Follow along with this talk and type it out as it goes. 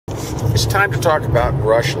It's time to talk about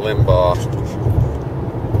Rush Limbaugh.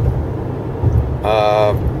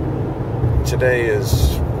 Today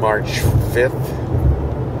is March 5th,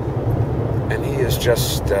 and he has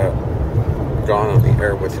just gone on the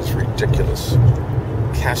air with his ridiculous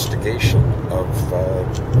castigation of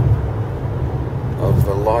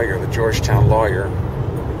the lawyer, the Georgetown lawyer,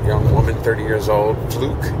 young woman, 30 years old,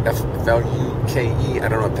 Fluke, F-L-U-K-E. I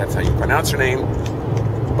don't know if that's how you pronounce her name,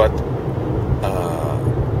 but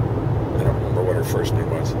I don't remember what her first name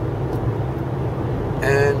was.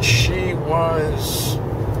 And she was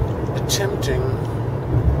attempting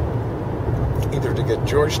either to get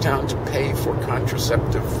Georgetown to pay for contraception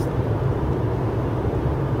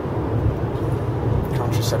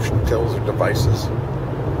pills or devices.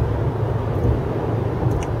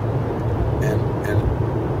 And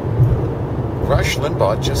Rush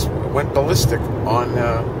Limbaugh just went ballistic on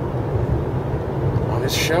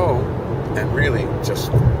his show and really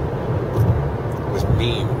just was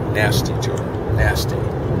mean, nasty to her. Nasty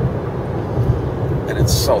and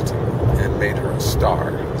insulting, and made her a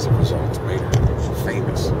star as a result, made her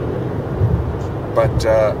famous. But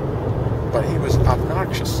he was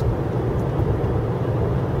obnoxious,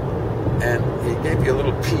 and he gave you a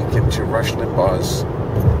little peek into Rush Limbaugh's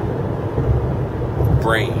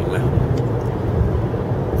brain.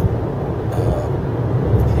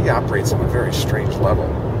 He operates on a very strange level.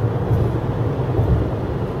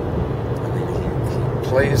 I mean, he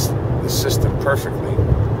plays the system perfectly,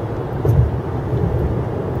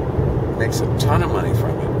 makes a ton of money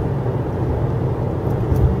from it,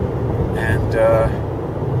 and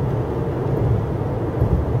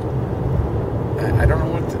I don't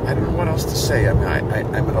know what else to say. I mean,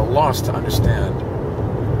 I'm at a loss to understand.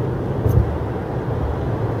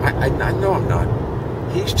 I know I'm not.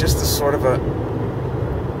 He's just a sort of a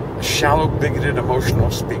shallow, bigoted, emotional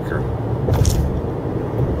speaker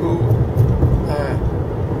who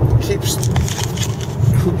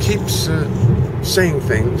keeps saying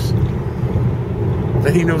things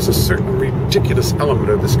that he knows a certain ridiculous element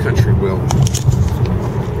of this country will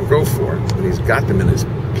go for, and he's got them in his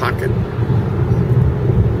pocket.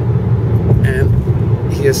 And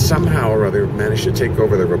he has somehow or other managed to take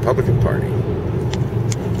over the Republican Party.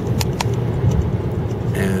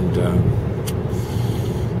 And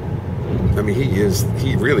I mean,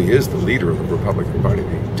 he really is the leader of the Republican Party,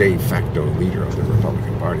 the de facto leader of the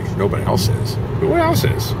Republican Party. Nobody else is. Who else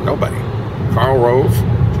is? Nobody. Karl Rove.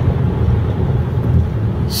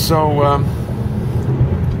 So,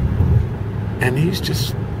 and he's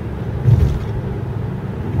just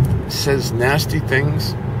says nasty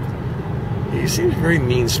things. He seems very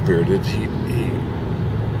mean-spirited.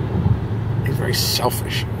 He's very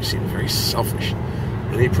selfish. He seems very selfish.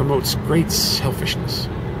 And he promotes great selfishness.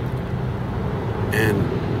 And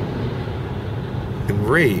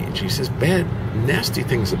rage. He says bad, nasty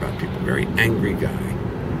things about people. Very angry guy.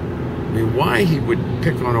 I mean, why he would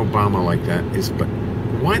pick on Obama like that but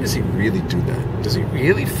why does he really do that? Does he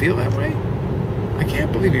really feel that way? I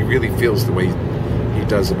can't believe he really feels the way he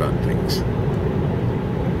does about things.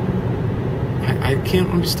 I can't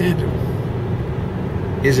understand him.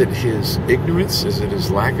 Is it his ignorance? Is it his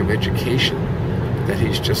lack of education that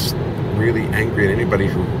he's just really angry at anybody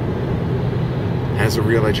who has a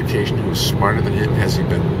real education, who's smarter than him? Has he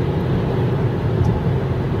been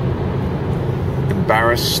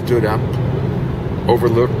embarrassed, stood up,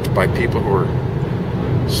 overlooked by people who are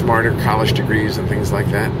smarter, college degrees and things like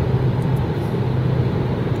that?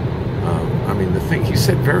 I mean, he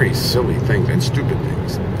said very silly things and stupid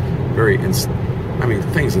things.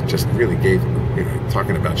 Things that just really gave,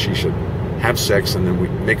 talking about she should have sex and then we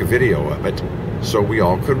make a video of it so we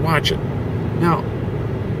all could watch it. Now,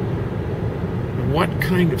 what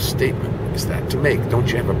kind of statement is that to make? Don't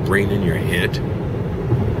you have a brain in your head?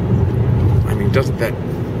 I mean, doesn't that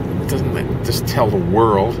just tell the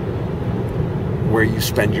world where you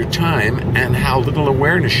spend your time and how little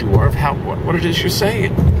awareness you are of what it is you're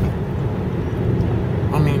saying?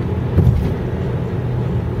 I mean,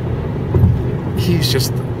 he's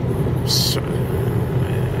just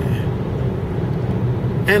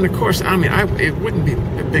and of course, I mean, it wouldn't be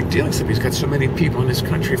a big deal except he's got so many people in this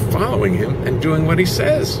country following him and doing what he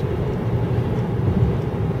says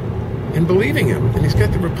and believing him. And he's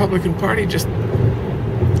got the Republican Party just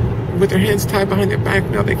with their hands tied behind their back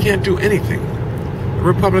now. They can't do anything. The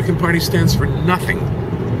Republican Party stands for nothing.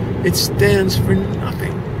 It stands for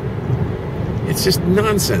nothing. It's just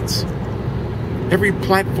nonsense. Every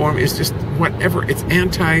platform is just whatever. It's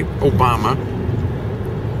anti-Obama.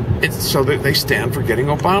 It's so that they stand for getting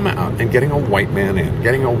Obama out and getting a white man in,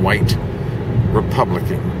 getting a white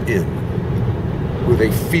Republican in, who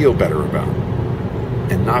they feel better about.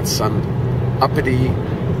 and not some uppity,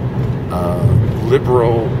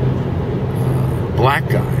 liberal black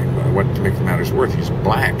guy. What to make matters worse, he's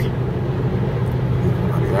black.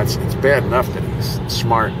 I mean, it's bad enough that he's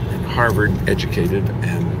smart and Harvard educated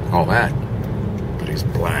and all that, but he's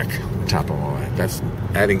black on top of all that. That's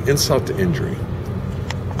adding insult to injury.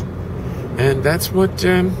 And that's what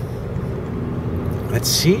that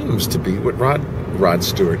seems to be what Rod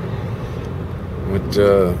Stewart, what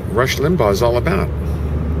Rush Limbaugh is all about.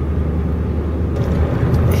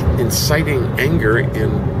 Inciting anger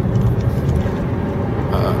in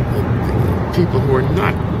people who are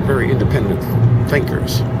not very independent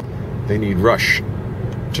thinkers. They need Rush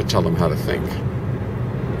to tell them how to think.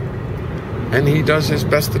 And he does his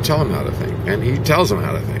best to tell them how to think. And he tells them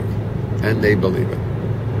how to think. And they believe it.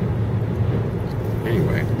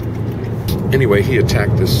 Anyway, he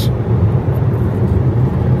attacked this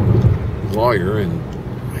lawyer, and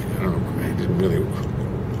I don't know, I didn't really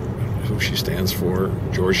who she stands for.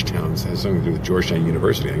 Georgetown. It has something to do with Georgetown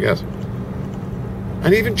University, I guess.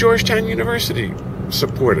 And even Georgetown University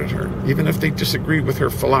supported her, even if they disagreed with her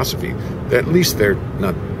philosophy. At least they're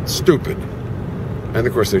not stupid. And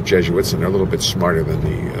of course, they're Jesuits, and they're a little bit smarter than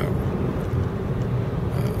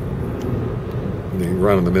the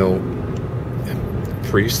run-of-the-mill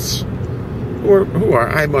priests, who are,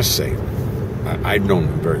 I must say, I've known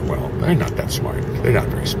them very well. They're not that smart. They're not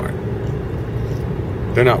very smart.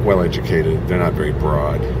 They're not well educated. They're not very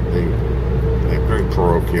broad. They're very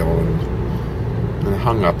parochial and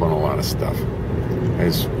hung up on a lot of stuff,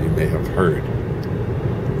 as you may have heard.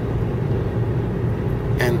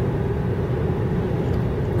 And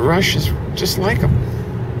Rush is just like him.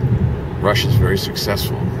 Rush is very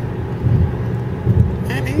successful.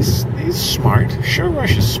 And he's smart. Sure,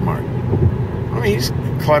 Rush is smart. I mean, he's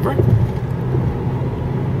clever.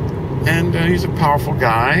 And he's a powerful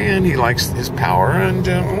guy, and he likes his power, and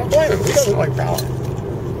I don't blame him. Who doesn't like power?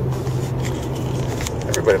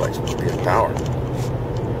 Everybody likes to be in power.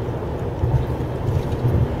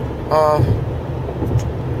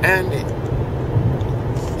 And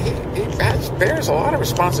he bears a lot of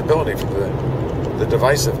responsibility for the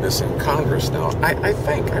divisiveness in Congress now. I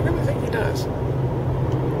really think he does.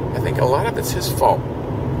 I think a lot of it's his fault,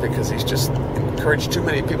 because he's just encouraged too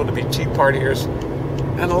many people to be Tea Partiers.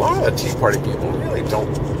 And a lot of the Tea Party people really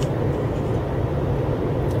don't.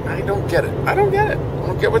 I don't get it. I don't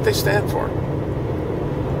get what they stand for.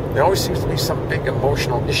 There always seems to be some big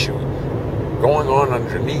emotional issue going on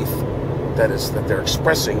underneath that they're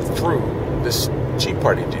expressing through this Tea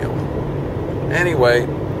Party deal. Anyway,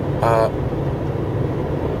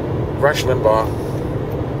 Rush Limbaugh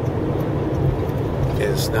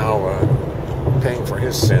is now paying for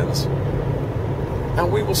his sins,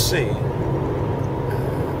 and we will see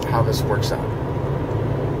how this works out.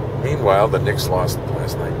 Meanwhile, the Knicks lost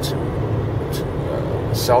last night to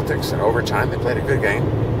the Celtics in overtime. They played a good game.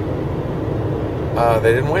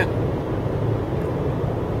 They didn't win.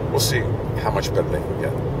 We'll see how much better they can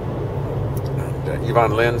get. And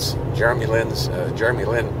Jeremy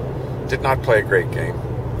Lin did not play a great game,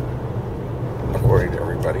 according to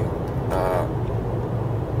everybody.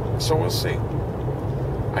 So we'll see.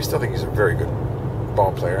 I still think he's a very good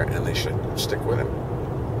ball player, and they should stick with him.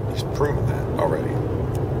 He's proven that already.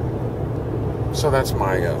 So that's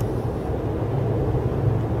my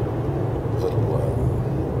little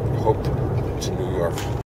hope to New York.